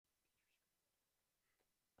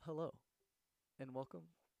Hello, and welcome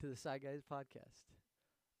to the Side Guys podcast.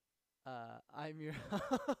 I'm your host.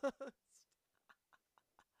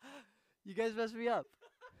 You guys messed me up.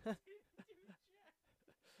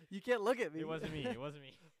 You can't look at me. It wasn't me. It wasn't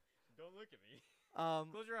me. Don't look at me. Um.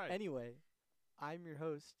 Close your eyes. Anyway, I'm your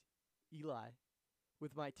host, Eli,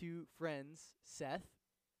 with my two friends, Seth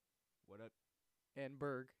What up? and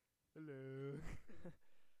Berg. Hello.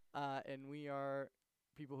 And we are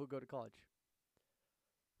people who go to college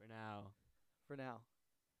For now. for now.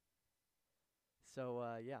 So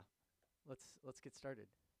yeah, let's get started.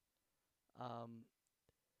 Um.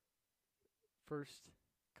 First,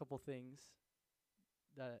 couple things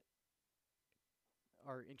that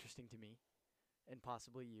are interesting to me and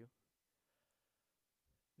possibly you.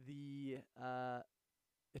 The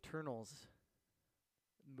Eternals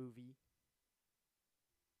movie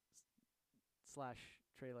slash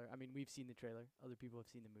trailer. I mean, we've seen the trailer. Other people have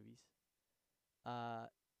seen the movies.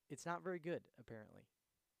 It's not very good, apparently.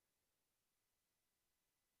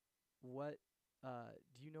 What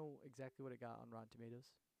do you know exactly what it got on Rotten Tomatoes?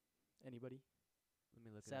 Anybody? Let me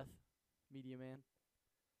look it up. Seth, Media Man.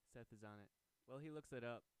 Seth is on it. Well, he looks it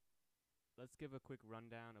up. Let's give a quick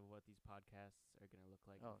rundown of what these podcasts are going to look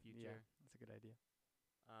like in the Yeah, future. that's a good idea.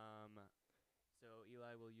 So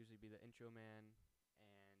Eli will usually be the intro man,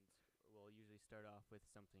 and we'll usually start off with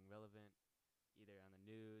something relevant, either on the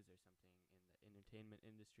news or something in the entertainment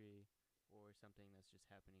industry or something that's just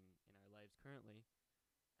happening in our lives currently.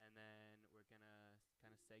 And then we're going to kind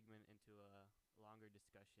of segment into a longer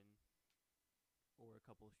discussion or a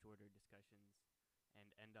couple shorter discussions and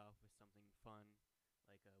end off with something fun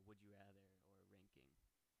like a would you rather or a ranking.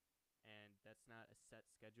 And that's not a set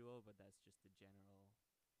schedule, but that's just the general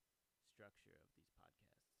structure of these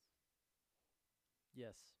podcasts.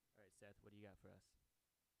 Yes. All right, Seth, what do you got for us?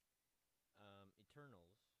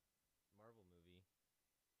 Eternals, Marvel movie.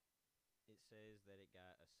 It says that it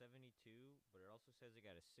got a 72, but it also says it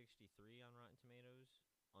got a 63 on Rotten Tomatoes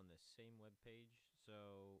on the same webpage.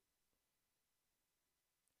 So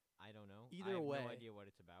I don't know. Either I have way- no idea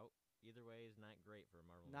what it's about. Either way is not great for a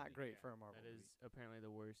Marvel movie. Not great for a Marvel That movie. is apparently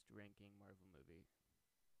the worst ranking Marvel movie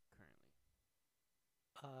currently.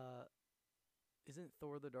 Isn't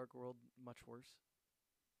Thor: The Dark World much worse?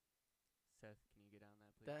 Seth, can you get on that,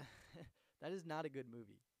 please? That that is not a good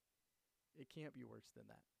movie. It can't be worse than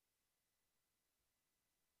that.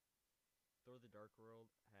 Thor: The Dark World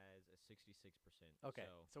has a 66%. Okay,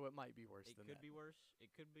 So so it might be worse it than could that. be worse. It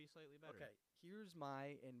could be slightly better. Okay, here's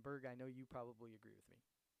my, and Berg, I know you probably agree with me.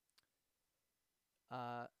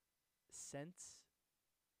 Sense,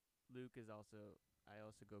 Luke is also. I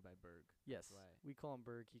also go by Berg. yes, That's why we call him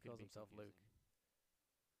Berg. He could calls be himself Luke.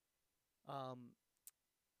 confusing.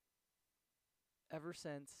 Ever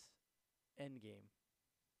since Endgame,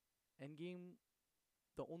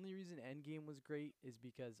 the only reason Endgame was great is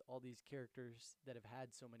because all these characters that have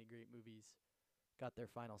had so many great movies got their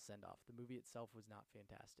final send off. The movie itself was not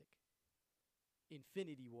fantastic.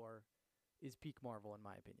 Infinity War is peak Marvel in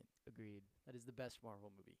my opinion. Agreed. That is the best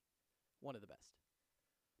Marvel movie. One of the best.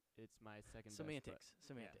 It's my second Semantics. best.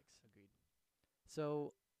 Semantics. Yeah, agreed.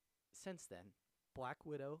 So, since then, Black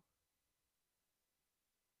Widow.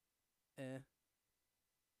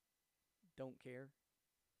 Don't care.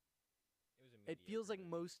 It was a It feels like mediocre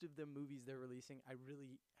movie. most of the movies they're releasing, I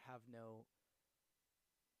really have no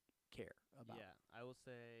care about. Yeah, I will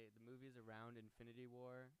say the movies around Infinity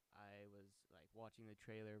War, I was like watching the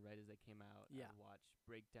trailer right as they came out. Yeah. I watched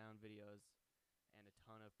breakdown videos and a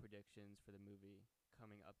ton of predictions for the movie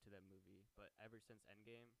coming up to that movie. But ever since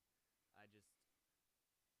Endgame, I just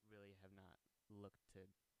really have not look at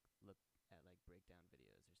like breakdown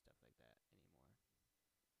videos or stuff like that anymore.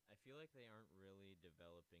 I feel like they aren't really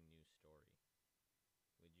developing new story.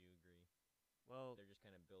 Would you agree? Well, They're just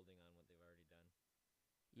kind of building on what they've already done.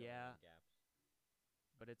 filling yeah, in gaps.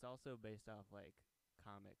 but it's also based off like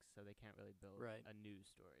comics, so they can't really build Right. a new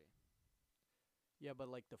story. Yeah, but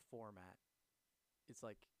like the format, it's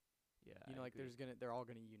like Yeah, you I know, like agree. they're all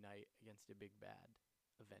gonna unite against a big bad,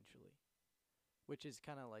 eventually, which is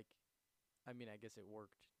kind of like, I mean, I guess it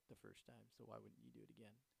worked the first time, so why wouldn't you do it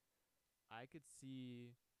again? I could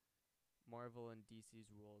see Marvel and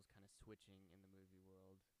DC's roles kind of switching in the movie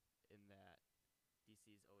world, in that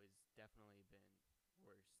DC's always definitely been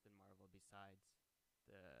worse than Marvel besides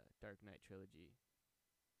the Dark Knight trilogy.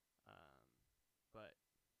 But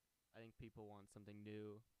I think people want something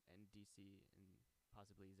new, and DC and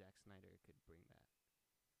possibly Zack Snyder could bring that.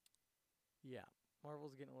 Yeah,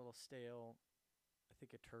 Marvel's getting a little stale. I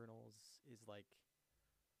think Eternals is like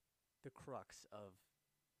the crux of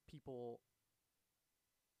people.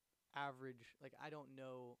 average. Like, I don't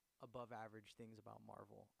know above average things about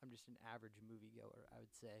Marvel. I'm just an average moviegoer, I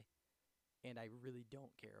would say, and I really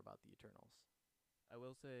don't care about the Eternals. I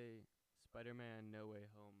will say Spider-Man No Way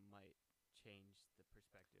Home might change the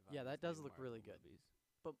perspective on Yeah, these that does new look really Marvel good. movies.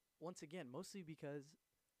 But once again, mostly because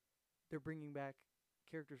they're bringing back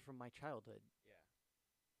characters from my childhood, Yeah.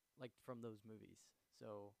 like from those movies.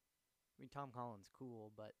 So, I mean, Tom Holland's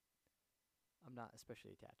cool, but I'm not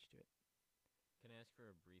especially attached to it. Can I ask for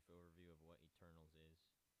a brief overview of what Eternals is?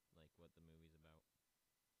 Like what the movie's about?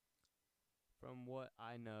 From what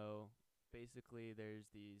I know, basically there's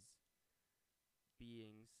these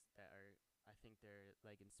beings that are, I think they're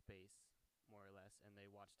like in space, more or less, and they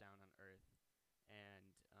watch down on Earth,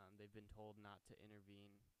 and they've been told not to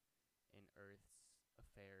intervene in Earth's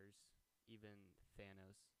affairs, even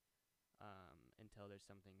Thanos, until there's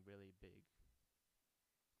something really big.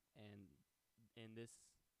 And in this,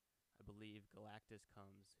 I believe Galactus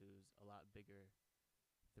comes, who's a lot bigger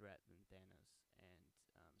threat than Thanos, and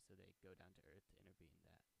so they go down to Earth to intervene in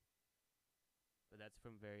that. But that's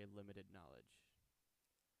from very limited knowledge.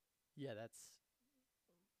 Yeah, that's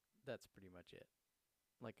pretty much it.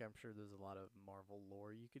 Like, I'm sure there's a lot of Marvel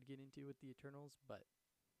lore you could get into with the Eternals, but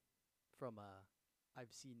from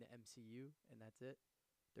I've seen the MCU and that's it.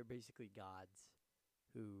 They're basically gods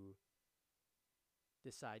who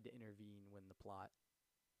decide to intervene when the plot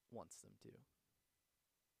wants them to.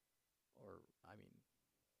 Or, I mean,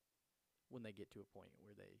 when they get to a point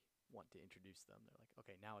where they want to introduce them, they're like,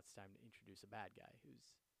 okay, now it's time to introduce a bad guy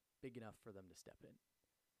who's big enough for them to step in.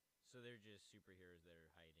 So they're just superheroes that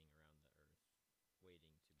are hiding around the Earth,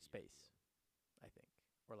 waiting to be Space, revealed. I think.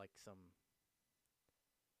 Or like some.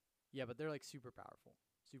 Yeah, but they're like super powerful.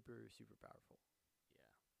 Super, super powerful. Yeah.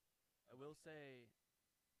 I will say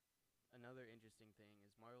another interesting thing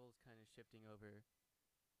is Marvel's kind of shifting over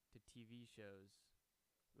to TV shows,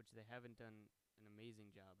 which they haven't done an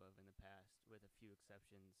amazing job of in the past, with a few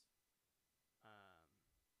exceptions. Um,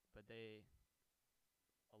 but a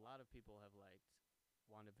lot of people have liked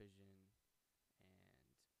WandaVision and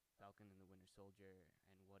Falcon and the Winter Soldier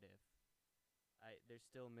and What If. There's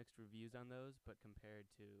still mixed reviews on those, but compared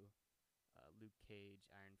to Luke Cage,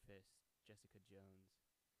 Iron Fist, Jessica Jones,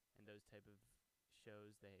 and those type of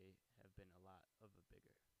shows, they have been a lot more of a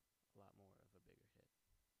bigger hit.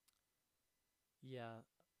 Yeah,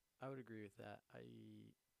 I would agree with that. I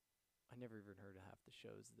never even heard of half the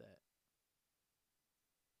shows that.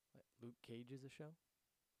 What, Luke Cage is a show?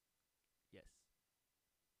 Yes.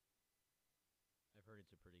 I've heard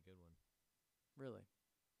it's a pretty good one. Really?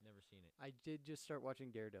 Never seen it. I did just start watching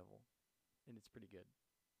Daredevil, and it's pretty good.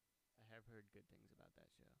 I have heard good things about that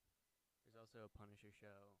show. There's also a Punisher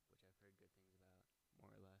show, which I've heard good things about,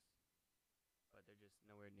 more or less. But they're just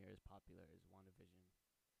nowhere near as popular as WandaVision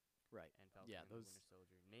Right. and Falcon Yeah, and those. the Winter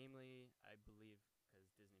Soldier. Namely, I believe because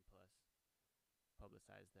Disney Plus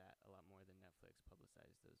publicized that a lot more than Netflix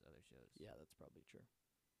publicized those other shows. Yeah, that's probably true.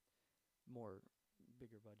 More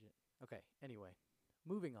bigger budget. Okay. Anyway,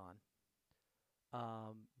 moving on.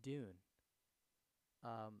 Dune.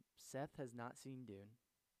 Seth has not seen Dune,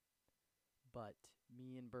 but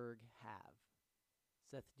me and Berg have.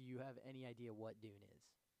 Seth, do you have any idea what Dune is?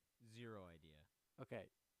 Zero idea. Okay.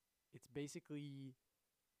 It's basically,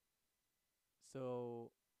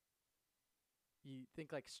 so you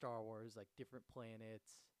think like Star Wars, like different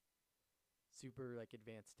planets, super like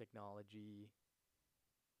advanced technology,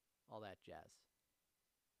 all that jazz.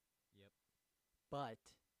 Yep. But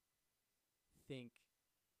think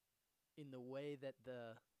in the way that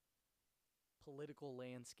the political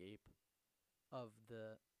landscape of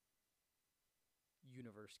the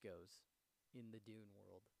universe goes in the Dune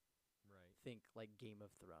world. Right. Think like Game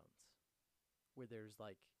of Thrones, where there's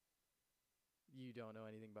like, you don't know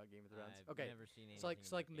anything about Game of Thrones. I've Okay, never seen anything. so like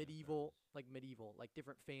about Game of medieval, Thrones. like medieval, like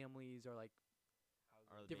different families or like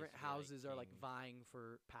Are different basically, like, houses are like kings. vying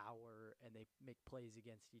for power, and they make plays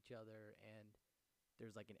against each other, and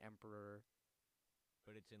there's like an emperor.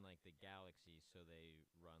 But it's in like the galaxy, so they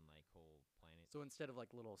run like whole planets. So instead of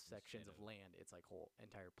like little sections Instead of of- land, it's like whole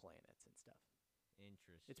entire planets and stuff.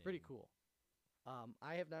 Interesting. It's pretty cool.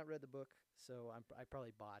 I have not read the book, so I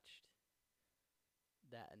probably botched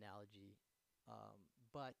that analogy.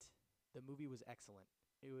 But the movie was excellent.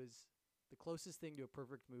 It was the closest thing to a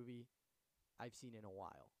perfect movie I've seen in a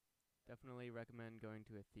while. Definitely recommend going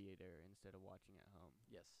to a theater instead of watching at home.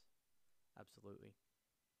 Yes, absolutely.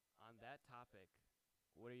 On that topic,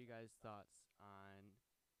 what are you guys' thoughts on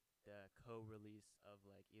the co-release of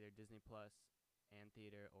like either Disney Plus and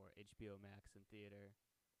theater or HBO Max and theater?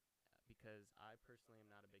 Because I personally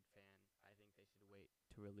am not a big fan. I think they should wait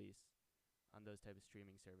to release on those type of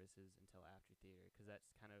streaming services until after theater, because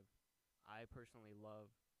that's kind of I personally love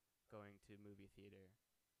going to movie theater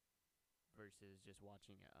versus just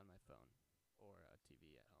watching it on my phone or a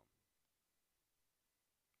TV at home.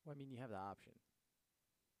 Well, I mean, you have the option.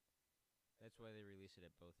 That's why they release it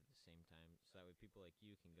at both at the same time, so that way people like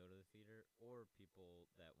you can go to the theater, or people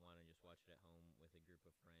that want to just watch it at home with a group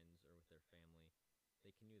of friends or with their family, they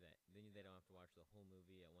can do that. Then they don't have to watch the whole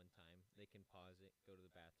movie at one time. They can pause it, go to the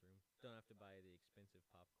bathroom. Don't have to buy the expensive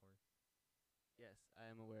popcorn. Yes, I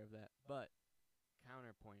am aware of that. But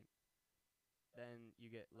counterpoint, then you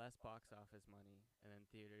get less box office money, and then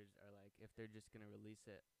theaters are like, if they're just going to release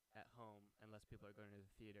it at home, unless people are going to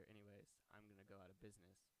the theater anyways, I'm going to go out of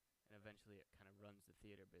business. And eventually it kind of runs the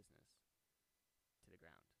theater business to the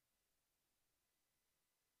ground.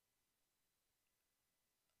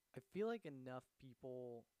 I feel like enough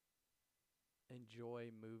people enjoy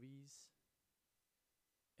movies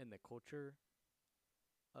and the culture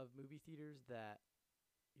of movie theaters that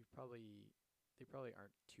they probably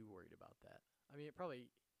aren't too worried about that. I mean, it probably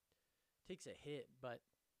takes a hit, but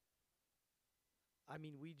I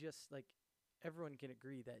mean, we just like everyone can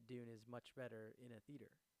agree that Dune is much better in a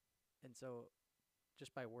theater. And so just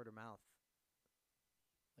by word of mouth,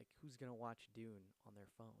 like who's going to watch Dune on their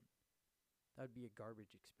phone? That would be a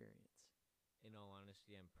garbage experience. In all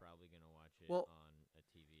honesty, I'm probably going to watch it Well, on a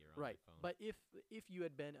TV or on Right. my phone. But if you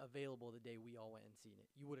had been available the day we all went and seen it,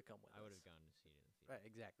 you would have come with us. I would have gone to see it in the theater. Right,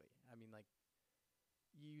 exactly. I mean, like,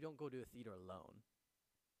 you don't go to a theater alone.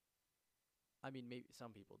 I mean, maybe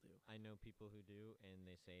some people do. I know people who do, and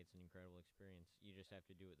they say it's an incredible experience. You just have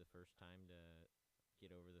to do it the first time to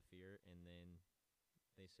get over the fear, and then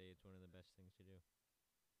they say it's one of the best things to do.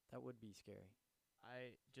 That would be scary.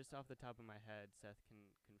 I just off the top of my head, Seth can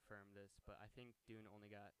confirm this, but I think Dune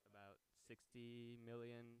only got about 60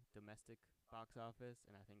 million domestic box office,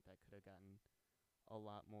 and I think that could have gotten a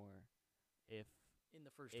lot more if In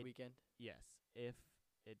the first It- weekend? yes, if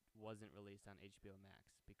it wasn't released on HBO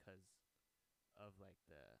Max because of like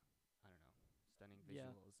the I don't know, stunning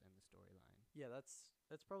Yeah. visuals and the storyline. Yeah, that's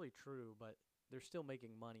probably true, but they're still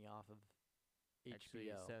making money off of Actually,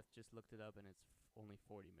 HBO. Seth just looked it up, and it's only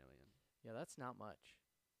 40 million, Yeah, that's not much.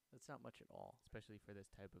 That's not much at all. especially for this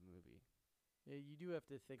type of movie. Yeah, you do have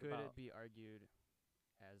to think Could about it be argued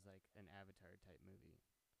as like an Avatar type movie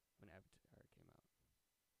when Avatar came out?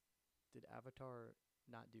 did Avatar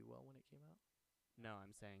not do well when it came out? No,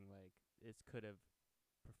 I'm saying like it could have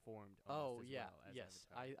performed Oh, almost as yeah. well as Yes.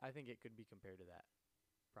 Avatar. I think it could be compared to that.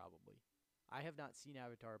 Probably. I have not seen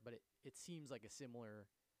Avatar, but it seems like a similar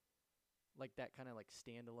like that kind of like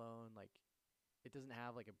standalone, like it doesn't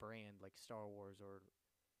have like a brand like Star Wars or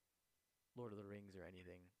Lord of the Rings or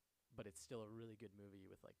anything, but it's still a really good movie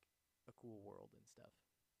with like a cool world and stuff.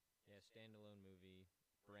 Yeah, standalone movie,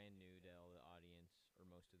 brand new to all the audience, or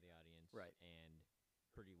most of the audience. Right. And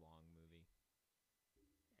pretty long movie.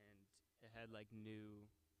 And it had like new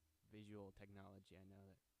visual technology. I know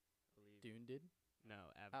that. I believe Dune did?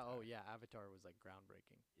 no Avatar. Oh yeah, Avatar was like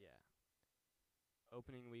groundbreaking. Yeah.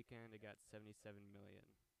 Opening weekend, it got 77 million,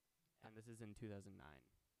 and this is in 2009.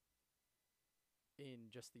 In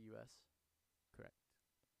just the US? Correct.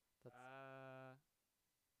 That's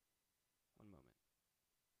One moment.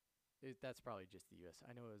 that's probably just the US.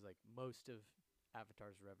 I know it was like most of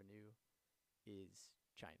Avatar's revenue is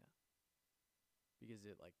China. Because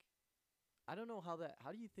it like I don't know how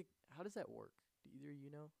do you think how does that work? Do either of you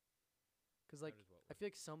know? Cuz like How does what I work? feel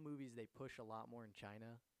like some movies they push a lot more in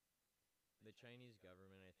China. The Chinese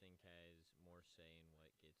government, I think, has more say in what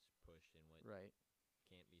gets pushed and what Right.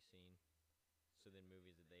 can't be seen. So then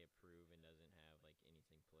movies that they approve and doesn't have like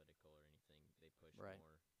anything political or anything, they push Right.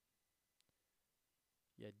 more.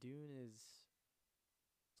 Yeah, Dune it's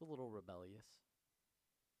a little rebellious.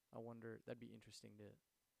 I wonder that'd be interesting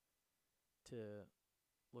to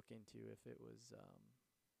look into if it was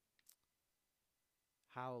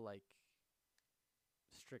how like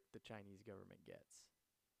strict the Chinese government gets.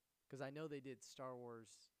 Cuz I know they did Star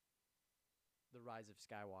Wars The Rise of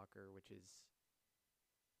Skywalker, which is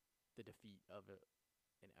the defeat of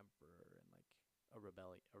an emperor and like a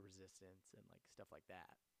rebellion, a resistance and like stuff like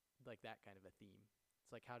that. Like that kind of a theme.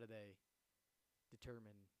 It's like how do they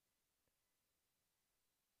determine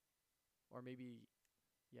or maybe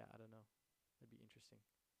yeah, I don't know. That'd be interesting.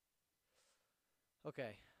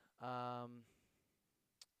 Okay.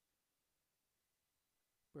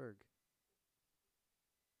 Berg.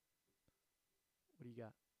 What do you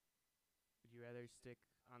got? Would you rather stick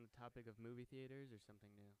on the topic of movie theaters or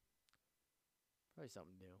something new? Probably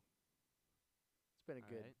something new. It's been a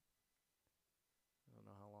good Alright. I don't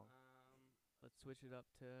know how long. Let's switch it up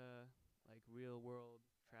to like real world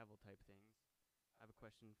travel type things. I have a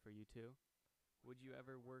question for you two. Would you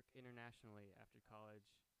ever work internationally after college?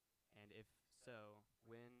 And if so,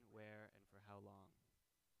 when, where, and for how long?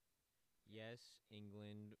 Yes,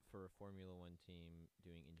 England for a Formula One team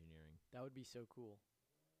doing engineering. That would be so cool.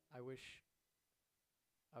 I wish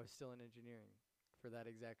I was still in engineering for that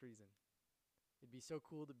exact reason. It'd be so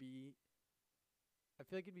cool to be. I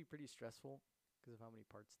feel like it'd be pretty stressful because of how many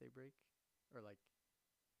parts they break. Or, like,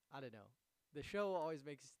 I don't know. The show always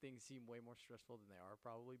makes things seem way more stressful than they are,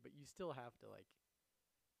 probably, but you still have to, like,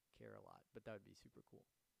 care a lot. But that would be super cool.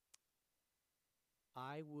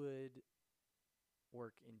 I would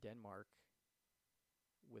work in Denmark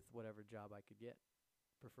with whatever job I could get,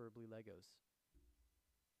 preferably Legos.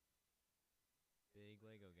 Big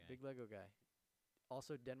Lego guy. Big Lego guy.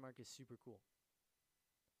 Also, Denmark is super cool.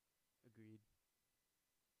 Agreed.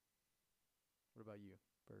 What about you,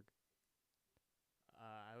 Berg?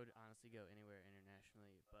 I would honestly go anywhere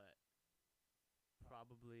internationally, but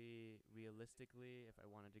probably realistically, if I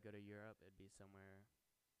wanted to go to Europe, it'd be somewhere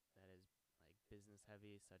that is like business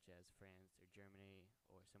heavy, such as France or Germany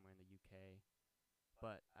or somewhere in the UK.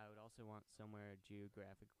 But I would also want somewhere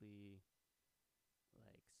geographically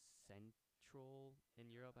like central in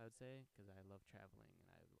Europe, I would say, because I love traveling and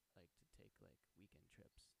I would like to take like weekend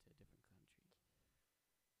trips to different countries.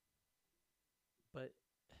 But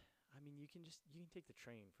I mean, you can take the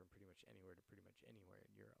train from pretty much anywhere to pretty much anywhere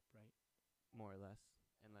in Europe, right? More or less,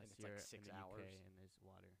 unless it's you're like 6 in the hours. UK and there's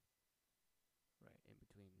water Right. in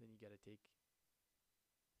between. Then you got to take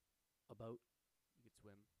a boat. You could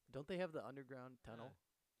swim. Don't they have the underground tunnel?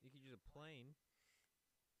 You could use a plane.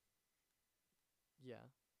 Yeah.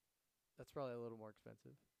 That's probably a little more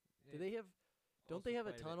expensive. Do Yeah, they have Don't also they have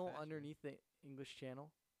a quite bit tunnel faster. underneath the English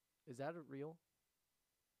Channel? Is that real?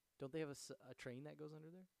 Don't they have a train that goes under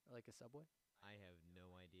there? Or like a subway? I have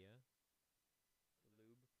no idea. The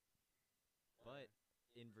lube. But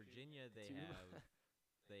in Virginia, they Tube.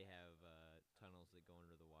 have tunnels that go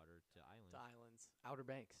under the water to islands. To islands. Outer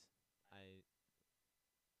Banks.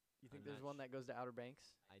 You think I'm there's not one that goes to Outer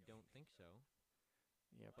Banks? I don't think so.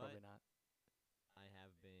 Yeah, probably But- not. I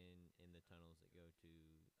have been in the tunnels that go to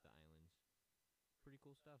the islands. Pretty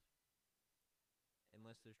cool stuff.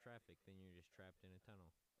 Unless there's traffic, then you're just trapped in a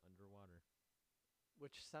tunnel underwater.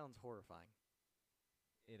 Which sounds horrifying.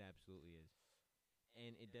 It absolutely is.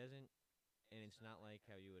 And it doesn't, and it's not like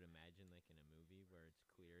how you would imagine, like in a movie where it's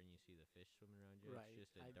clear and you see the fish swimming around you. Right.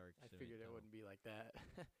 It's just a dark I swimming figured it tunnel. wouldn't be like that.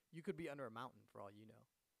 You could be under a mountain for all you know.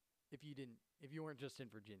 If you weren't just in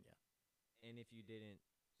Virginia. And if you didn't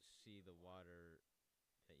see the water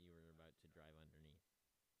that you were about to drive underneath.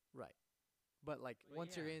 Right. But like But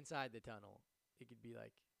once you're yeah. inside the tunnel, it could be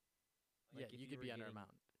like yeah, Like if you you could be were under a getting-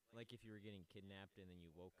 mountain. Like if you were getting kidnapped and then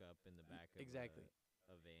you woke up in the back of exactly.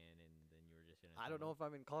 a van and then you were just in a I don't know tunnel. if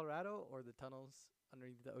I'm in Colorado or the tunnels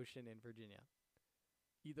underneath the ocean in Virginia.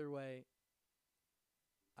 Either way,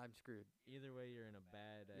 I'm screwed. Either way, you're in a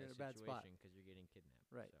bad You're in a bad spot. situation because you're getting kidnapped.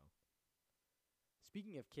 Right. So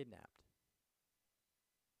Speaking of kidnapped,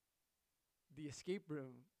 the escape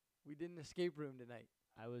room. We did an escape room tonight.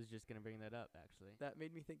 I was just gonna bring that up actually. That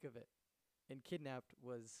made me think of it. And kidnapped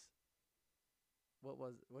was. What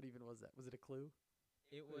even was that? Was it a clue?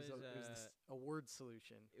 it was a word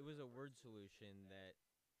solution. it was a word solution that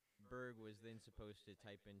Berg was then supposed to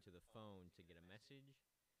type into the phone to get a message,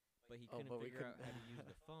 but he couldn't but we figure out couldn't- how to use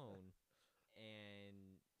the phone,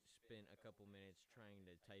 and spent a couple minutes trying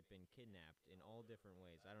to type in kidnapped in all different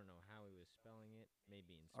ways. I don't know how he was spelling it.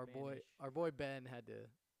 Maybe in Spanish. Our boy Ben had to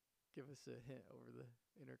give us a hint over the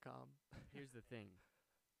intercom. Here's the thing.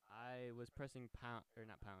 I was pressing pound or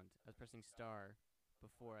not pound. I was pressing star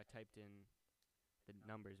before I typed in the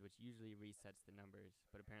numbers, which usually resets the numbers,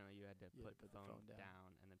 but apparently you had to You had put to the put the phone phone down. down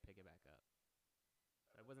and then pick it back up.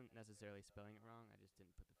 So I wasn't necessarily spelling it wrong. I just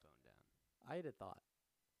didn't put the phone down. I had a thought.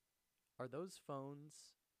 Are those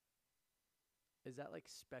phones? Is that like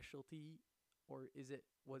specialty, or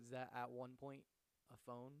was that at one point a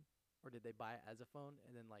phone, or did they buy it as a phone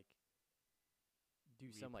and then like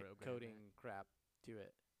do some like Reprogram coding it. crap to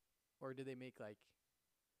it, or do they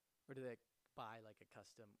buy like a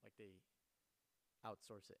custom, like they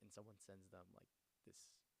outsource it and someone sends them like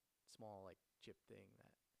this small like chip thing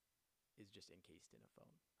that is just encased in a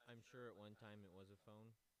phone? I'm sure at one time it was a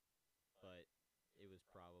phone, but it was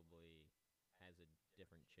probably has a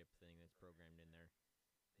different chip thing that's programmed in there.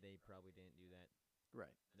 They probably didn't do that.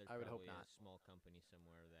 Right. There's I would hope probably not. a small company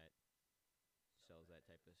somewhere that sells that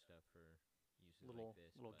type of stuff for uses Little like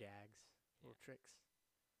this. little but gags, little yeah. tricks.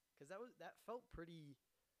 Because that felt pretty.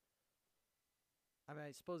 I mean,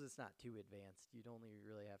 I suppose it's not too advanced. You'd only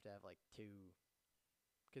really have to have like two,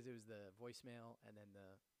 because it was the voicemail and then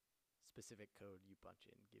the specific code you punch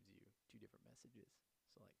in gives you 2 different messages.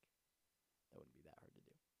 So like that wouldn't be that hard to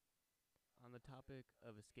do. On the topic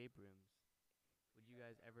of escape rooms, would you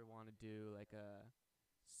guys ever want to do like a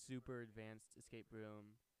super advanced escape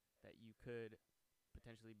room that you could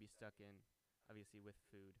potentially be stuck in, obviously with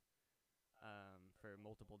food, for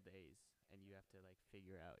multiple days, and you have to like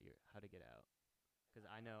figure out how to get out? Because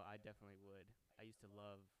I know I definitely would. I used to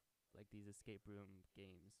love like these escape room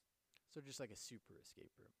games. So just like a super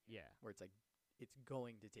escape room Yeah. where it's like it's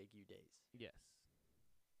going to take you days. Yes.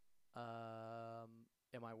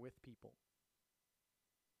 Am I with people?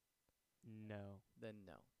 No. Then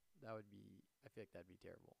no. That would be. I feel like that'd be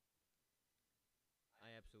terrible.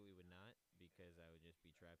 I absolutely would not, because I would just be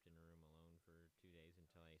trapped in a room alone for 2 days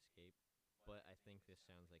until I escape. But I think this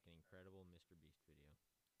sounds like an incredible Mr. Beast video.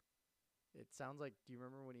 It sounds like. Do you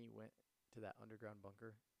remember when he went to that underground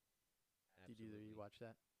bunker? Did either of you Absolutely. watch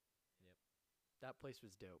that? Yep. That place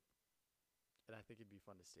was dope, and I think it'd be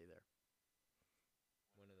fun to stay there.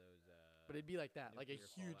 One of those. But it'd be like that, like a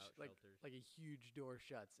nuclear huge, fallout shelters. like a huge door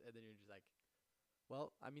shuts, and then you're just like,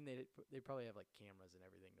 well, I mean, they probably have like cameras and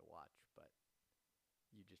everything to watch, but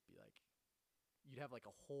you'd just be like, you'd have like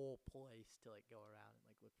a whole place to like go around and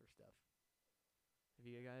like look for stuff. Have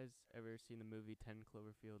you guys ever seen the movie 10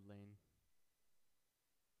 Cloverfield Lane?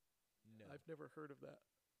 No. I've never heard of that.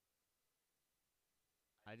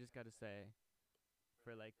 I just got to say,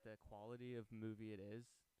 for like the quality of movie it is,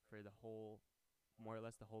 for the whole, more or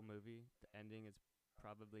less the whole movie, the ending is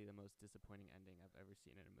probably the most disappointing ending I've ever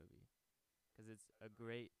seen in a movie. Because it's a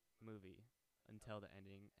great movie until the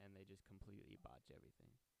ending, and they just completely botch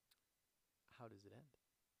everything. How does it end?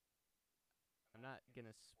 I'm not going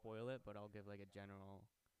to spoil it, but I'll give like a general.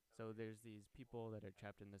 So there's these people that are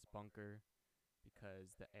trapped in this bunker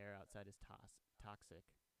because the air outside is toxic.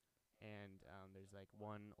 And there's like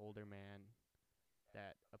one older man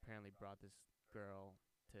that apparently brought this girl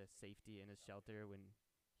to safety in his shelter when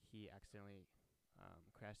he accidentally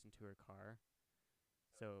crashed into her car.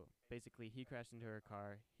 So basically, he crashed into her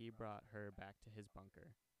car. He brought her back to his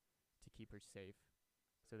bunker to keep her safe.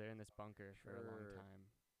 So they're in this bunker for a long Sure. time.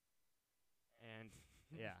 And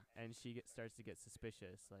yeah, and she starts to get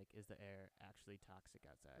suspicious. Like, is the air actually toxic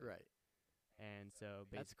outside? Right. And so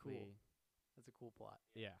That's cool. basically, That's a cool plot.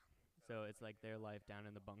 yeah. So it's like their life down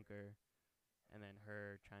in the bunker, and then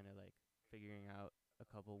her trying to like figuring out a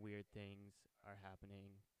couple weird things are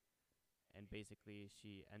happening, and basically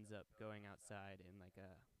she ends up going outside in like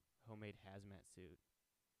a homemade hazmat suit,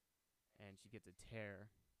 and she gets a tear,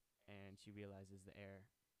 and she realizes the air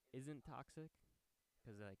isn't toxic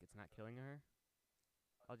because like it's not killing her.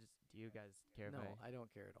 Do you guys care if No, I don't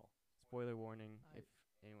care at all. spoiler warning I- if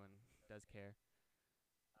anyone does care.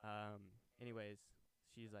 Anyways,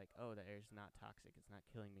 she's like, oh, the air's not toxic. It's not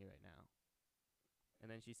killing me right now. And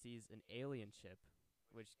then she sees an alien ship,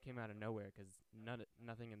 which came out of nowhere because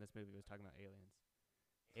nothing in this movie was talking about aliens.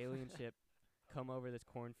 Alien ship come over this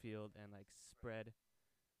cornfield and like spread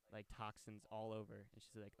like toxins all over. And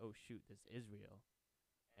she's like, oh shoot, this is real.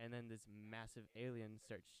 And then this massive alien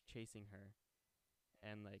starts chasing her,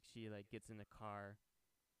 and like she like gets in the car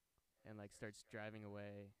and like starts driving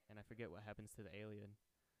away, and I forget what happens to the alien,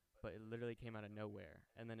 but it literally came out of nowhere,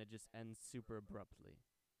 and then it just ends super abruptly,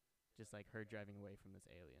 just like her driving away from this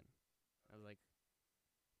alien. I was like,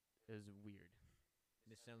 it was weird.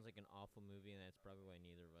 This sounds like an awful movie, and that's probably why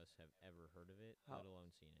neither of us have ever heard of it, How- let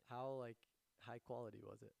alone seen it. How like high quality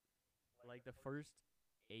was it? Like the first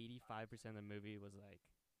 85% of the movie was like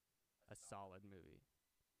a solid movie.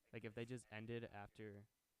 Like if they just ended after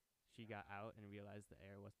she got out and realized the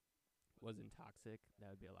air wasn't toxic, that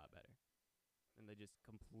would be a lot better. And they just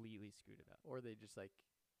completely screwed it up. Or they just like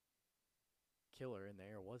kill her and the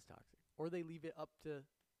air was toxic. Or they leave it up to,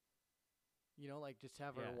 like just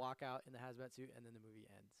have her Yeah. walk out in the hazmat suit and then the movie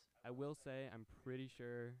ends. I will say I'm pretty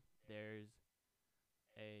sure there's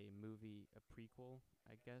a prequel,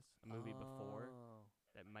 I guess, a movie before Oh.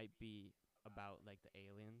 that might be about like the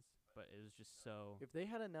aliens, but it was just so If they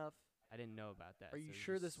had enough, I didn't know about that. are so you it was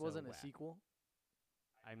sure just this so wasn't a whack. sequel?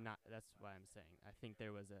 I'm not. That's why I'm saying. I think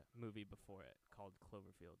there was a movie before it called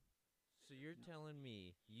Cloverfield. So you're telling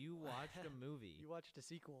me you watched a movie, You watched a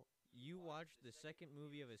sequel. you watched the second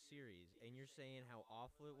movie of a series, and you're saying how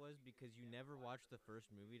awful it was because you never watched the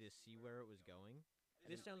first movie to see where it was going?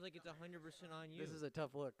 This sounds like it's 100% on you. This is a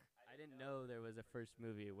tough look. I didn't know there was a first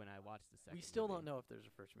movie when I watched the second. We still movie. don't know if there's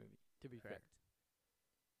a first movie, to be Correct. fair.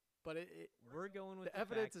 But it We're going with The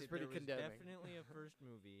evidence fact is that pretty there was condemning. definitely a first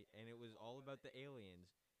movie, and it was all about the aliens,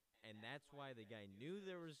 and that's why the guy knew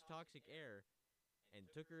there was toxic air and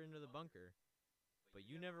took her into the bunker. But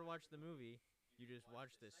you never watched the movie. You just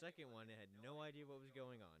watched the second one and had no idea what was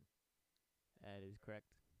going on. That is correct.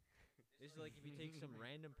 This is like if you take some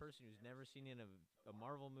random person who's never seen a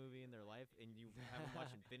Marvel movie in their life and you have them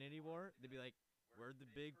watch Infinity War, they'd be like, "Where'd the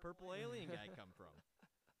big purple alien guy come from?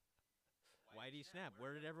 Why'd he snap?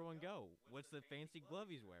 Where did everyone go? What's the fancy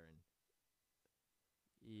glove he's wearing?"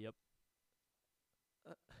 Yep.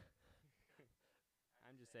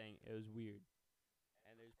 I'm just saying it was weird.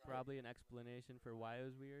 And there's probably an explanation for why it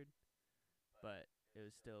was weird, but it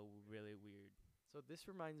was still really weird. So this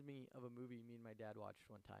reminds me of a movie me and my dad watched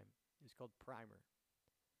one time. It was called Primer.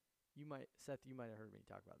 Seth, you might have heard me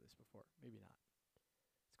talk about this before. Maybe not.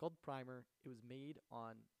 It's called Primer. It was made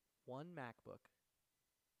on one MacBook.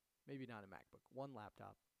 Maybe not a MacBook. One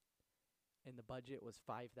laptop. And the budget was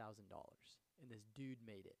 $5,000. And this dude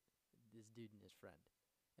made it. This dude and his friend.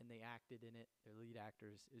 And they acted in it. Their lead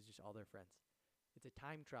actors. It was just all their friends. It's a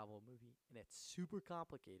time travel movie. And it's super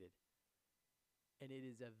complicated. And it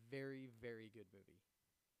is a very, very good movie.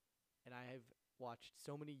 And I have watched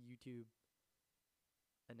so many YouTube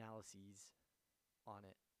analyses on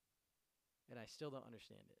it. And I still don't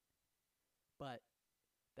understand it. But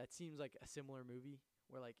that seems like a similar movie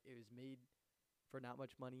where like it was made for not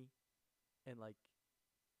much money and like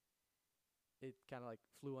it kind of like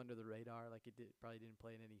flew under the radar. Like probably didn't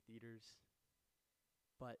play in any theaters.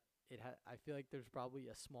 But I feel like there's probably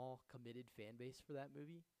a small committed fan base for that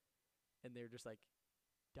movie. And they're just like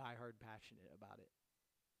diehard passionate about it.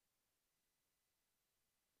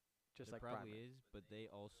 Just There like probably Primer. is, but they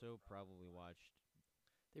also probably watched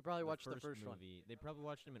They probably watched the first one. movie. They probably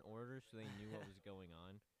watched them in order so they knew what was going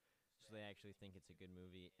on. So they actually think it's a good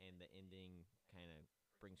movie, and the ending kind of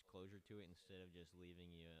brings closure to it instead of just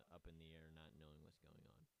leaving you up in the air not knowing what's going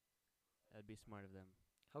on. That'd be smart of them.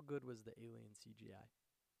 How good was the alien CGI?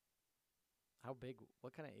 How big?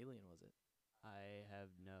 What kind of alien was it? I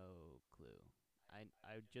have no clue.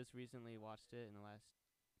 I just recently watched it in the last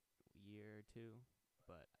year or two,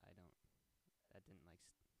 but that didn't like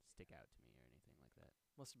stick out to me or anything like that.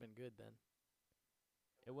 Must have been good then.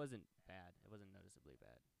 It wasn't bad. It wasn't noticeably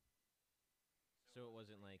bad. So it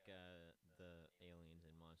wasn't like the aliens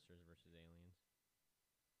in Monsters vs. Aliens.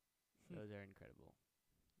 Those are incredible.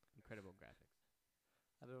 Incredible graphics.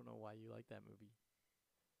 I don't know why you like that movie.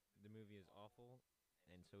 The movie is awful,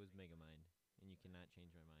 and so is Megamind, and you cannot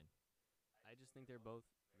change my mind. I just think they're both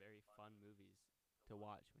very fun movies to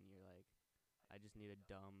watch when you're like, I just need a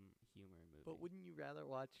dumb humor movie. But wouldn't you rather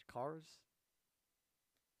watch Cars?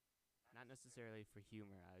 Not necessarily for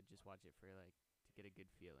humor. I would just watch it for like to get a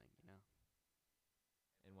good feeling, you know?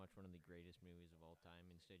 And watch one of the greatest movies of all time.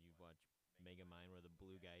 Instead, you watch Megamind, where the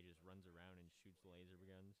blue guy just runs around and shoots laser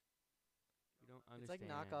guns. You don't It's understand. like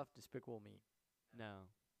knockoff Despicable Me. No.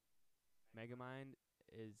 Megamind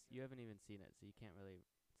is, you haven't even seen it, so you can't really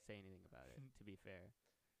say anything about it, to be fair.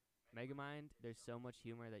 Megamind, there's so much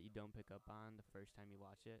humor that you don't pick up on the first time you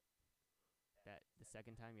watch it, that the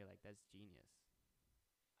second time you're like, that's genius.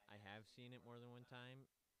 I have seen it more than one time,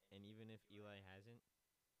 and even if Eli hasn't,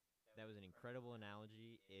 that was an incredible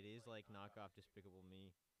analogy. It is like knockoff Despicable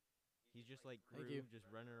Me. He's just like Thank you. Groove, just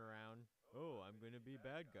running around. Oh, I'm gonna be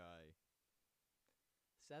bad guy.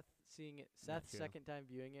 Seth's true. second time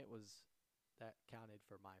viewing it that counted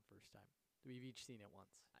for my first time. We've each seen it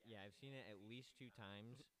once. Yeah, I've seen it at least 2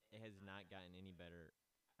 times. It has not gotten any better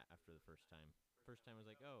after the first time. First time I was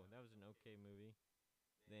like, oh, that was an okay movie.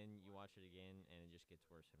 Then you watch it again, and it just gets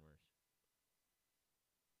worse and worse.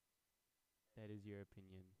 That is your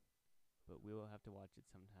opinion. But we will have to watch it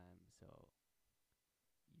sometime so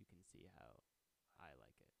you can see how I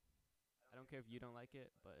like it. I don't care if you don't like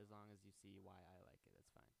it, but as long as you see why I like it,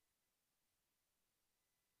 that's fine.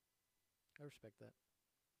 I respect that.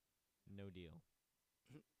 No deal.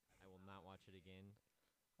 I will not watch it again.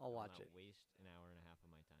 I'll I will watch not it. waste an hour and a half of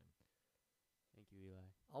my time. Thank you, Eli.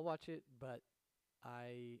 I'll watch it, but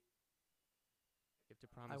I You have to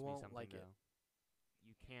promise me won't something, like it. though.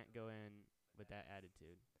 You can't go in with that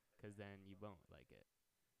attitude, because then you won't like it.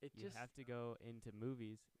 You have to go into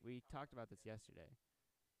movies. We talked about this yesterday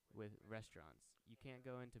with restaurants. You can't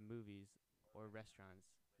go into movies or restaurants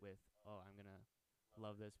with, oh, I'm going to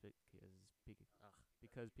love this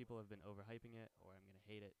because people have been overhyping it, or I'm going to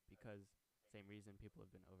hate it because same reason people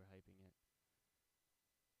have been overhyping it.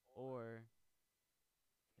 Or,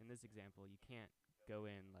 in this example, you can't go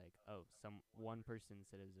in like, oh, one person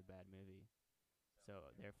said it was a bad movie, so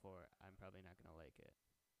therefore I'm probably not going to like it.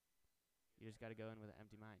 You just got to go in with an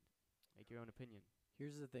empty mind. Make your own opinion.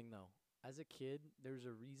 Here's the thing, though. As a kid, there's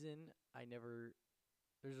a reason I've never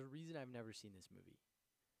seen this movie.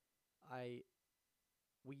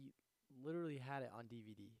 We literally had it on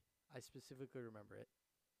DVD. I specifically remember it.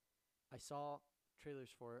 I saw trailers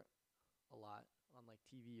for it a lot on like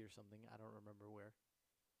TV or something. I don't remember where.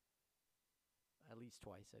 At least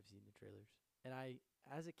twice I've seen the trailers. And I,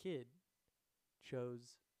 as a kid,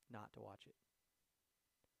 chose not to watch it.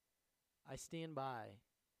 I stand by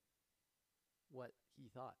what he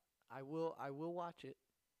thought. I will watch it,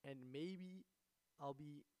 and maybe I'll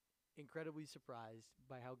be incredibly surprised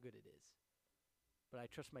by how good it is. But I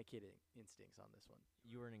trust my instincts on this one.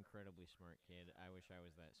 You were an incredibly smart kid. I wish I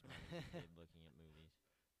was that smart as a kid looking at movies.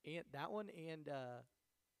 And that one and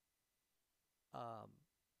um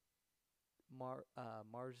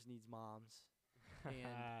Mars Needs Moms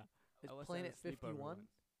and is I watched that Planet on a sleepover 51.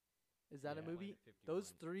 once. Is that a Yeah, movie? Planet Those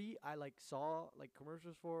 51. three I like saw like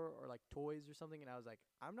commercials for or like toys or something, and I was like,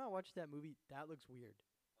 I'm not watching that movie. That looks weird.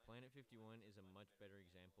 Planet 51 is a much better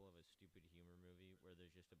example of a stupid humor movie where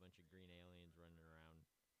there's just a bunch of green aliens running around,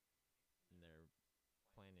 and their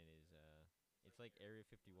planet is it's like Area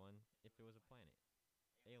 51 if it was a planet.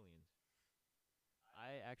 Aliens.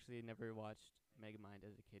 I actually never watched Megamind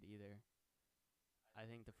as a kid either. I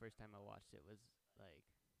think the first time I watched it was like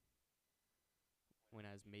when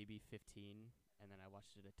I was maybe 15, and then I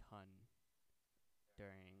watched it a ton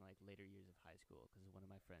during like later years of high school because one of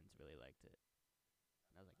my friends really liked it.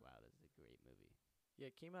 And I was like, wow, this is a great movie.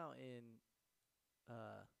 Yeah, it came out in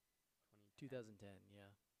 2010. 2010.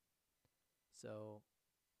 Yeah. So,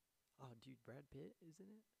 oh, dude, Brad Pitt is in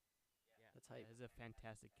it. Yeah, That's hype. It has a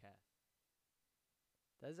fantastic cast.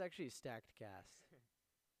 That is actually a stacked cast.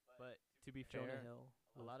 But to be Jonah fair, Hill.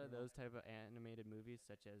 a lot of those type of animated movies,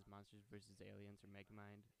 such as Monsters vs. Aliens or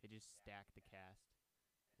Megamind, they just stack the cast,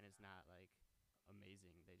 and it's not like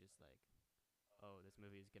amazing. They just like, oh, this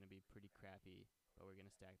movie is gonna be pretty crappy, but we're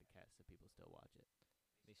gonna stack the cast so people still watch it.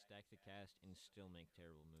 They stack the cast and still make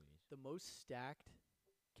terrible movies. The most stacked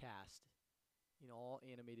cast in all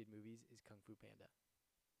animated movies is Kung Fu Panda.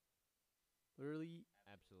 Literally,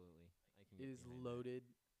 Absolutely. I can it get is behind that. loaded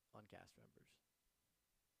on cast members.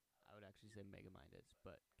 I would actually say Megamind is,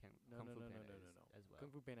 but No, Kung no, Fu no, no, Panda no, no, is no. as well.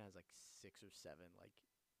 Kung Fu Panda has like 6 or 7 like Same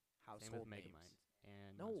with household names. Megamind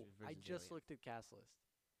and No, Monsters I vs. just Aliens. looked at cast list.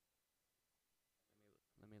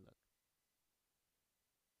 Let me look.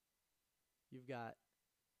 You've got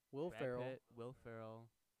Will Brad Ferrell. Pitt, Will Ferrell,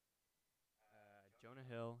 Jonah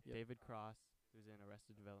Hill, Yep. David Cross, who's in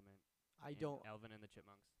Arrested Development. I and don't. Alvin and the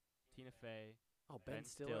Chipmunks. Tina Fey, Oh, Ben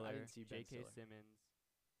Stiller. I didn't see Ben J.K. Stiller. Simmons.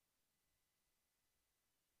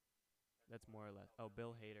 That's more or less. Oh,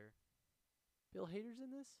 Bill Hader, Bill Hader's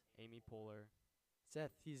in this. Amy Poehler.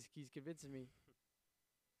 Seth, he's convincing me.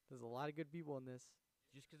 There's a lot of good people in this.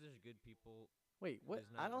 Just because there's good people Wait, what?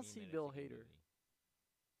 does I not don't mean see that it's Bill a good Hader.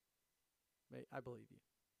 movie. I believe you.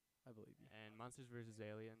 I believe you. And Monsters vs.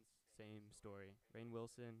 Aliens, same story. Rainn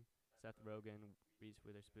Wilson, Seth Rogen, Reese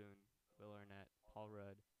Witherspoon, Will Arnett, Paul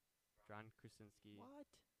Rudd, John Krasinski, What?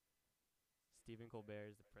 Stephen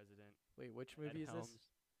Colbert is the president. Wait, which Ed movie is Helms,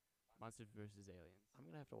 this? Monsters vs. Aliens. I'm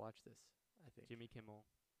gonna have to watch this. I think. Jimmy Kimmel.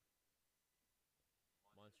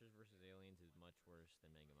 Monsters vs. Aliens is much worse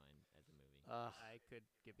than Megamind as a movie. I could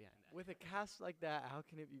get behind that. With a cast like that, how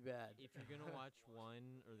can it be bad? If you're gonna watch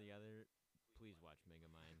one or the other, please watch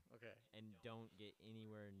Megamind. Okay. And don't get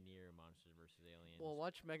anywhere near Monsters vs. Aliens. We'll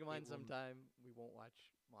watch Megamind will- sometime. We won't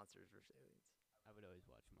watch Monsters vs. Aliens. I would always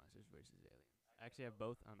watch Monsters vs. Aliens. I actually have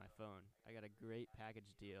both on my phone. I got a great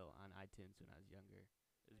package deal on iTunes when I was younger.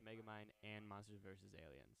 It was Megamind and Monsters vs.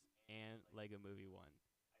 Aliens and Lego Movie 1.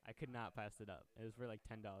 I could not pass it up. It was for like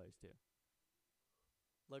 $10 too.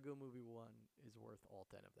 Lego Movie 1 is worth all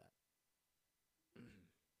 10 of that.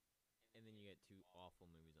 And then you get 2 awful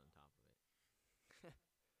movies on top of it.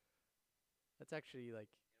 That's actually like,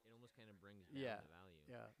 It almost kind of brings down Yeah, the value.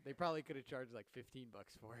 yeah. They probably could have charged like $15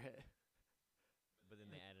 for it. But then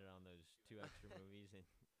they added on those 2 extra movies and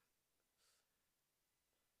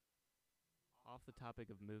Off the topic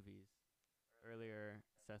of movies, earlier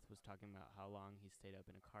Seth was talking about how long he stayed up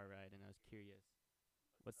in a car ride, and I was curious,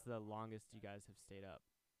 what's the longest you guys have stayed up,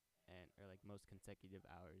 and or like most consecutive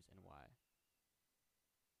hours, and why?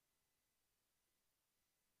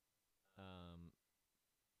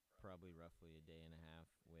 probably roughly a day and a half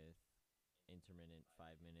with intermittent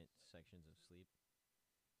 5-minute sections of sleep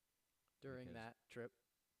During Because- that trip.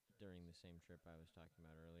 during the same trip I was talking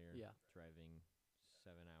about earlier. Yeah. Driving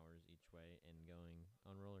 7 hours each way and going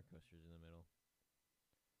on roller coasters in the middle.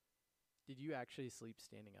 Did you actually sleep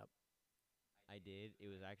standing up? I did. It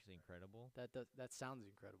was actually incredible. That sounds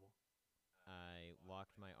incredible. I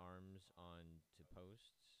locked my arms onto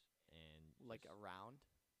posts and Like just, around,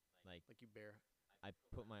 like like you bear. I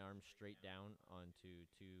put my arms straight down onto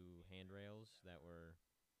 2 handrails that were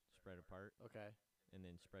spread apart, Okay. and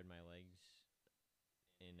then spread my legs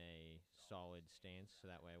in a solid stance so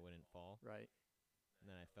that way I wouldn't fall. Right. and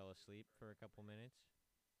then I fell asleep for a couple minutes.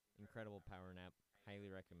 Incredible power nap. Highly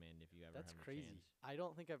recommend if you ever That's have crazy. a chance. I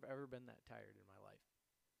don't think I've ever been that tired in my life.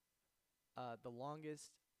 The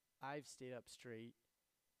longest I've stayed up straight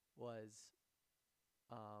was,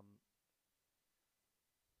 um,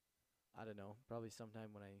 I don't know, probably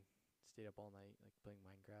sometime when I stayed up all night, like playing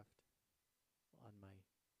Minecraft on my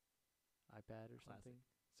iPad or Classic. something.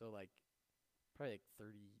 So like, probably like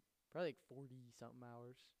 30, probably like 40 something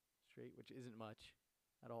hours straight, which isn't much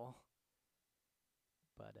at all.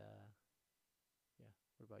 But yeah.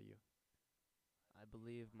 What about you? I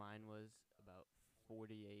believe mine was about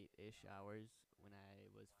 48-ish hours when I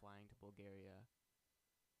was flying to Bulgaria.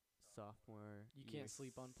 Sophomore You year can't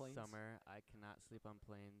sleep on planes? summer. I cannot sleep on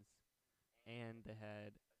planes. And they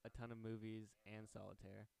had a ton of movies and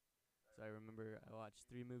solitaire. So I remember I watched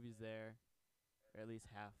 3 movies there, or at least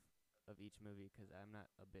half of each movie, because I'm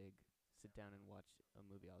not a big sit down and watch a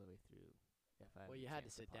movie all the way through. If I have Well, the you had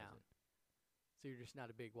to chance sit pause down. it. So you're just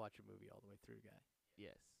not a big watch a movie all the way through guy.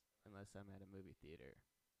 Yes, unless I'm at a movie theater.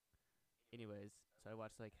 Anyways, so I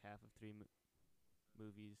watched like half of 3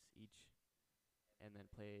 movies each, and then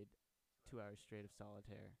played 2 hours straight of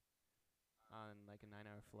solitaire on like a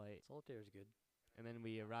 9-hour flight. Solitaire is good. And then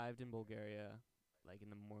we arrived in Bulgaria like in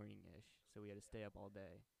the morning-ish, so we had to stay up all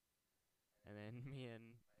day. And then me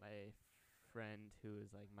and my friend, who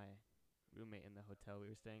was like my roommate in the hotel we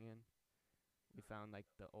were staying in, we found like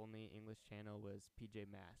the only English channel was PJ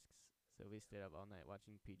Masks. So we stayed up all night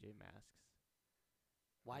watching PJ Masks.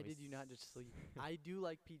 Why we did you not just sleep? I do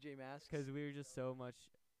like PJ Masks. Because we were just so much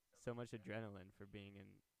adrenaline for being in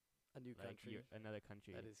a new like country. another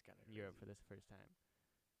country, That is kind of Europe for this first time.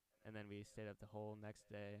 And then we stayed up the whole next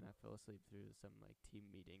day, and I fell asleep through some like team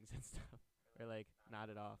meetings and stuff, or like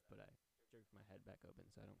nodded off, but I jerked my head back open,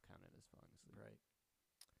 so I don't count it as falling asleep. Right.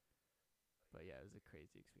 But yeah, it was a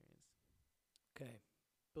crazy experience. Okay.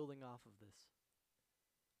 Building off of this,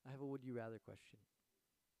 I have a would you rather question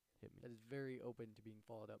Hit me. that is very open to being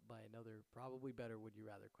followed up by another probably better would you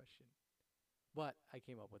rather question. But I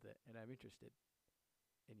came up with it, and I'm interested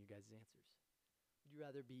in you guys' answers. Would you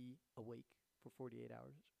rather be awake for 48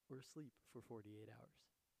 hours or asleep for 48 hours?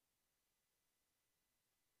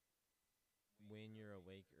 When you're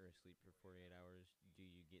awake or asleep for 48 hours, do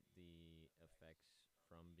you get the effects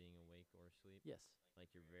from being awake or asleep? Yes.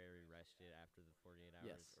 Like you're very rested after the 48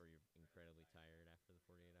 hours, Yes. or you're incredibly tired after the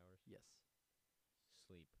 48 hours? Yes.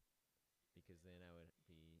 Sleep. Because then I would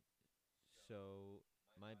be so,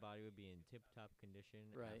 my body would be in tip-top condition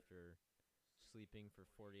Right. after sleeping for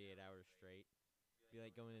 48 hours straight. Be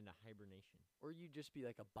like going into hibernation. Or you'd just be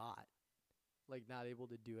like a bot, like not able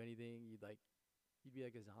to do anything. You'd be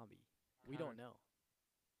like a zombie. We don't know.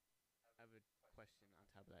 I have a question on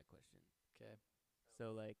top of that question. Okay.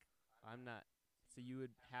 So like, so you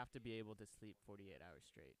would have to be able to sleep 48 hours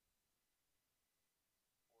straight,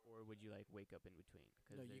 or would you like wake up in between?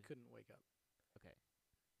 No, you couldn't wake up. Okay.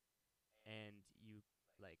 And you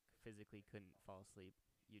like physically couldn't fall asleep.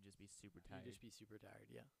 You'd just be super tired. You'd just be super tired.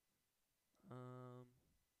 Yeah.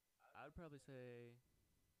 I would probably say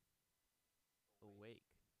awake,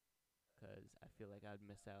 'cause I feel like I'd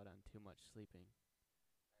miss out on too much sleeping,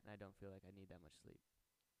 and I don't feel like I need that much sleep.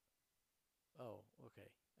 Oh, okay.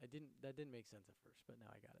 That didn't make sense at first, but now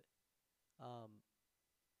I got it.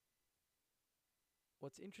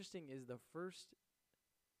 What's interesting is the first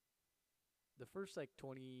like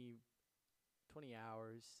 20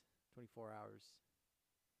 hours, 24 hours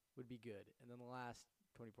would be good, and then the last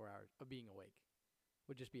 24 hours of being awake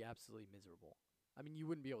would just be absolutely miserable. I mean, you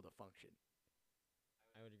wouldn't be able to function.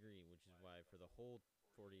 I would agree, which is why for the whole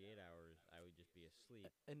 48 hours, I would just be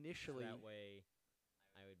asleep. Initially, So that way,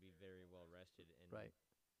 I would be very well rested and right.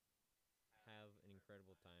 have an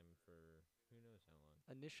incredible time for who knows how long.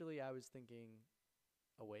 Initially, I was thinking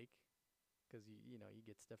awake, 'cause you you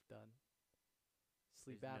get stuff done.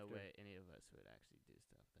 Sleep There's after. no way any of us would actually do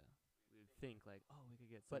stuff though. We would think like, oh, we could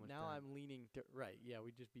get so But much now done. I'm leaning to right. Yeah,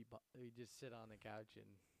 we just sit on the couch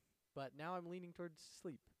and. But now I'm leaning towards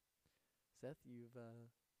sleep. Seth, you've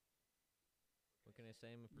What can I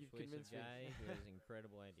say? I'm a You've persuasive convinced me. guy who has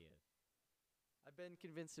incredible ideas. I've been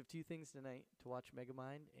convinced of 2 things tonight: to watch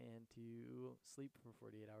Megamind and to sleep for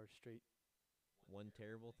 48 hours straight. One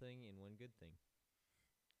terrible thing and one good thing.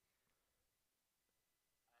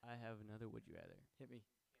 I have another would you rather. Hit me.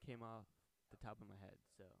 Came off the top of my head,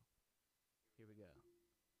 so here we go.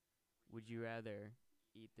 Would you rather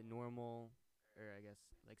eat the normal, or I guess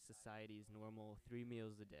like society's normal 3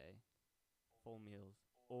 meals a day, full meals,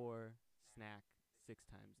 or snack 6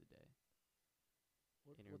 times a day?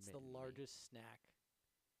 What's the Intermittently. largest snack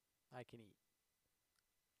I can eat?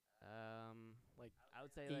 Like I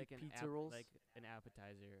would say 8 like pizza rolls? like an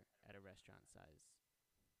appetizer at a restaurant size.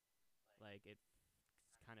 Like it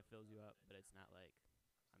kind of fills you up, but it's not like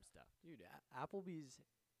I'm stuffed. Dude, Applebee's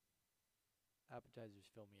appetizers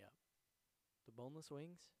fill me up. The boneless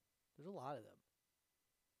wings, there's a lot of them.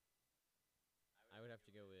 I would have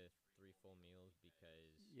to go with 3 full meals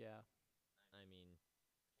because, Yeah, I mean,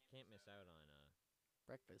 can't miss out on a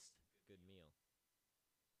breakfast. good meal.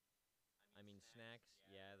 I mean, snacks,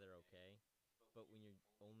 yeah, they're okay. But when you're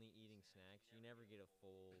only eating snacks, you never get a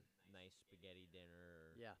full, nice spaghetti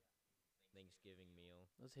dinner or Yeah, Thanksgiving meal.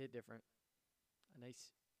 those hit different. A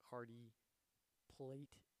nice hearty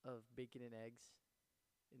plate of bacon and eggs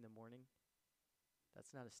in the morning.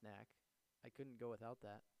 That's not a snack. I couldn't go without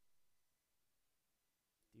that.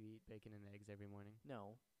 Do you eat bacon and eggs every morning?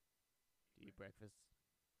 No. Do you eat breakfast?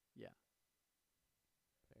 Yeah.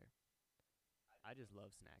 Fair. I just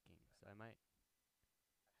love snacking, so I might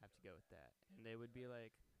have to go with that. And they would be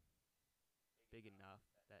like big enough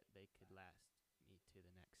that they could last me to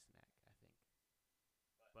the next snack, I think.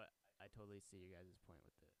 But I totally see you guys' point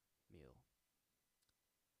with the meal.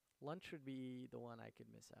 Lunch would be the one I could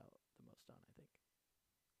miss out the most on, I think.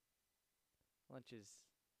 Lunch is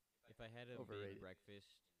If I had a overrated. big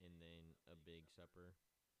breakfast and then a big supper,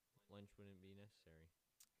 lunch wouldn't be necessary.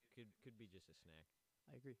 Could be just a snack.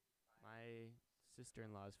 I agree. My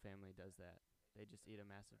sister-in-law's family does that. They just eat a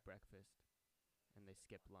massive breakfast and they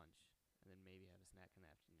skip lunch and then maybe have a snack in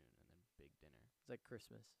the afternoon and then big dinner. It's like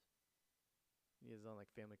Christmas. You guys on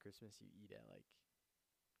like family Christmas, you eat at like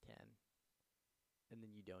 10 and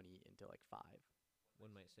then you don't eat until like 5.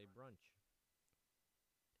 One might say brunch.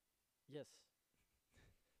 Yes.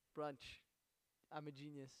 Brunch. I'm a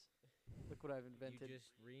genius. Look what I've invented. You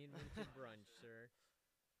just reinvented brunch, sir.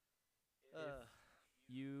 Uh,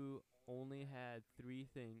 You only had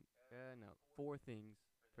 4 things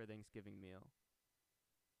for Thanksgiving meal,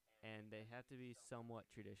 and they have to be somewhat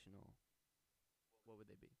traditional. What would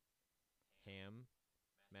they be? Ham,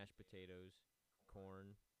 mashed potatoes,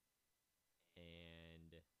 corn,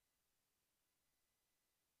 and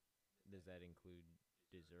does that include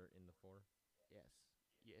dessert in the 4? Yes,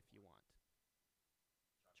 if you want.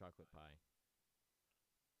 Chocolate pie.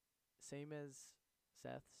 same as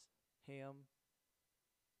Seth's. Ham,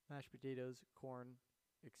 mashed potatoes, corn,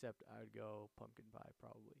 except I would go pumpkin pie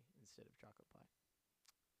probably instead of chocolate pie.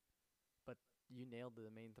 But you nailed the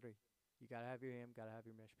main 3. You gotta have your ham, gotta have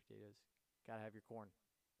your mashed potatoes, gotta have your corn.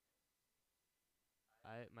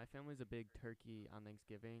 My family's a big turkey on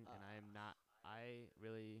Thanksgiving, and I am not. I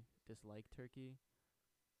really dislike turkey,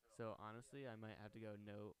 so honestly, I might have to go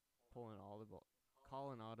call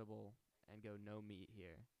an audible, and go no meat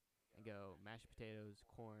here, and go mashed potatoes,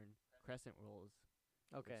 corn, crescent rolls,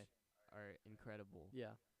 Okay. which are incredible,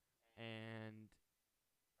 Yeah. and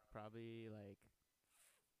probably like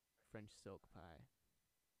French silk pie.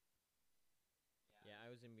 Yeah, I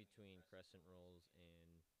was in between crescent rolls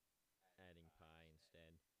and adding pie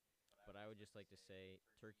instead. But I would just like to say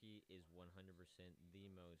turkey is 100% the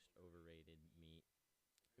most overrated meat.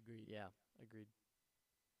 Agreed. Yeah. Agreed.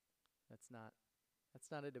 That's not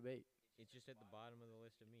a debate. It's just at the bottom of the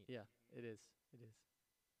list of meat. Yeah, it is. It is.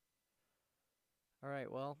 All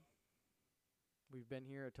right, well, we've been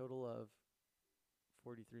here a total of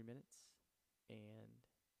 43 minutes and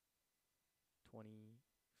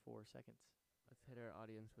 24 seconds. Let's hit our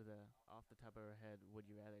audience with a off the top of our head. Would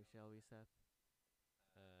you rather, shall we, Seth?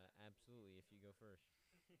 Absolutely, if you go first.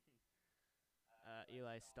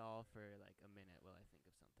 Eli, stall for like a minute while I think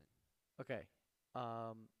of something. Okay.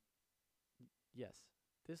 Yes.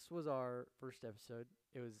 This was our first episode.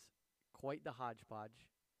 It was quite the hodgepodge.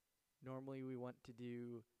 Normally we want to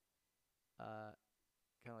do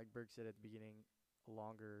kind of like Berg said at the beginning, a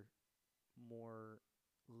longer, more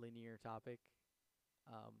linear topic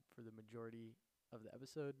for the majority of the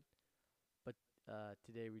episode. But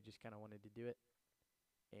today we just kind of wanted to do it,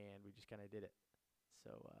 and we just kind of did it.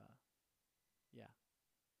 So, yeah.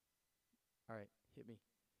 All right, hit me.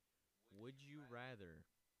 Would you rather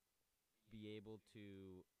be able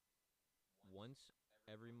to once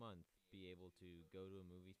every month be able to go to a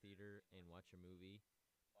movie theater and watch a movie,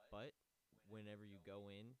 but whenever you go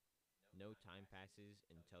in, no time passes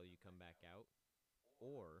until you come back out,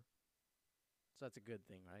 or So that's a good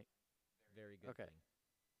thing, right? very good Okay. thing.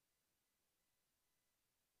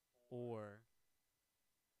 Or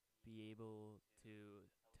be able to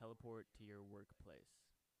teleport to your workplace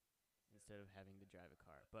instead of having to drive a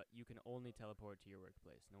car. But you can only teleport to your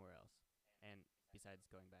workplace, nowhere else. And besides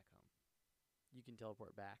going back home. You can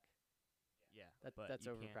teleport back. Yeah, That's but you can't-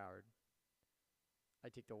 overpowered. I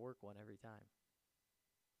take the work one every time.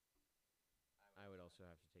 I would also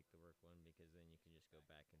have to take the work one because then you can just go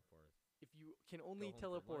back and forth. If you can only home for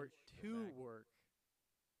teleport lunch, go to back. work,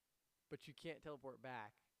 but you can't teleport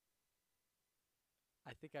back,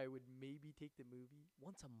 I think I would maybe take the movie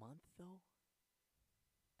once a month though.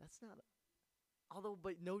 That's not. Although,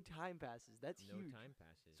 but no time passes. That's No huge. time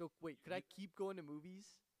passes. So wait, could I keep going to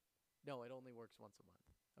movies? No, it only works once a month.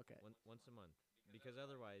 Okay. Once a month, because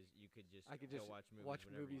otherwise you could just I could go just watch movies watch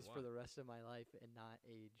whenever movies you for want, the rest of my life and not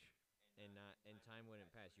age. and time wouldn't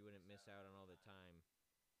pass. You wouldn't miss out on all the time.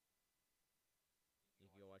 You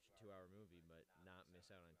could go watch a 2-hour movie, but not miss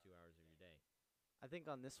out on 2 hours of your day. I think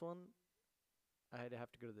on this one, I'd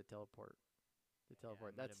have to go to the teleport. The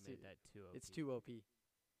teleport. Yeah, I might That's have too. made that too OP. It's too OP.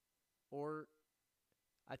 Or,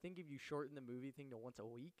 I think if you shorten the movie thing to once a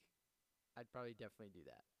week, I'd probably definitely do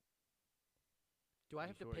that. Do I You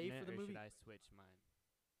have to pay shorten for it, the or movie? Should I switch mine?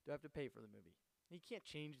 Do I have to pay for the movie? You can't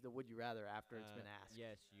change the would you rather after it's been asked.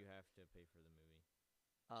 Yes, you have to pay for the movie.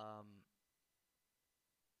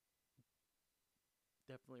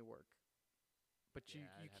 Definitely work. But Yeah,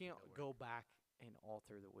 you I'd have to can't go go back and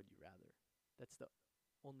alter the would you rather. That's the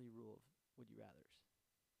only rule of would you rathers.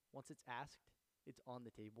 Once it's asked, it's on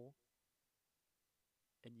the table,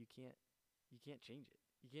 and you can't change it.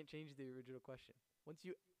 You can't change the original question. Once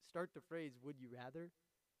you start the phrase would you rather,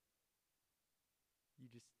 you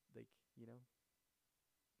just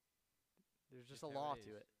there's just a Just how law it to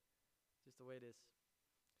is. it. Just the way it is.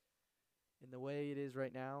 And the way it is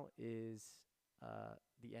right now is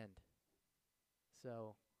the end.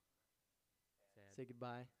 So Sad. say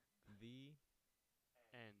goodbye. The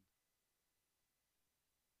And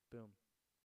Boom.